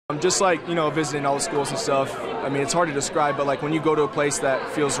Just like, visiting all the schools and stuff, I mean, it's hard to describe, but like when you go to a place that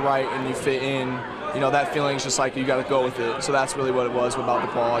feels right and you fit in, that feeling is just like you got to go with it. So that's really what it was about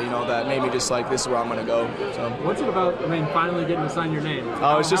DePaul, that made me just like, this is where I'm going to go. So. What's it about, finally getting to sign your name?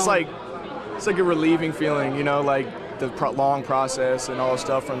 Oh, it's just like, it's like a relieving feeling, like the long process and all the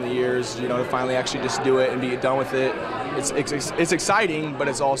stuff from the years, to finally actually just do it and be done with it. It's exciting, but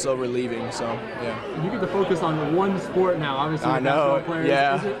it's also relieving. So yeah. You get to focus on one sport now. Obviously, I know. players.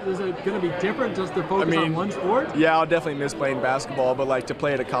 Yeah. Is it going to be different just to focus on one sport? Yeah, I'll definitely miss playing basketball, but like to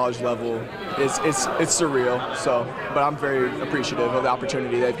play at a college level, it's surreal. So, but I'm very appreciative of the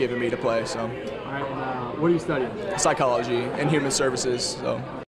opportunity they've given me to play. So. All right. And, what are you studying? Psychology and human services. So.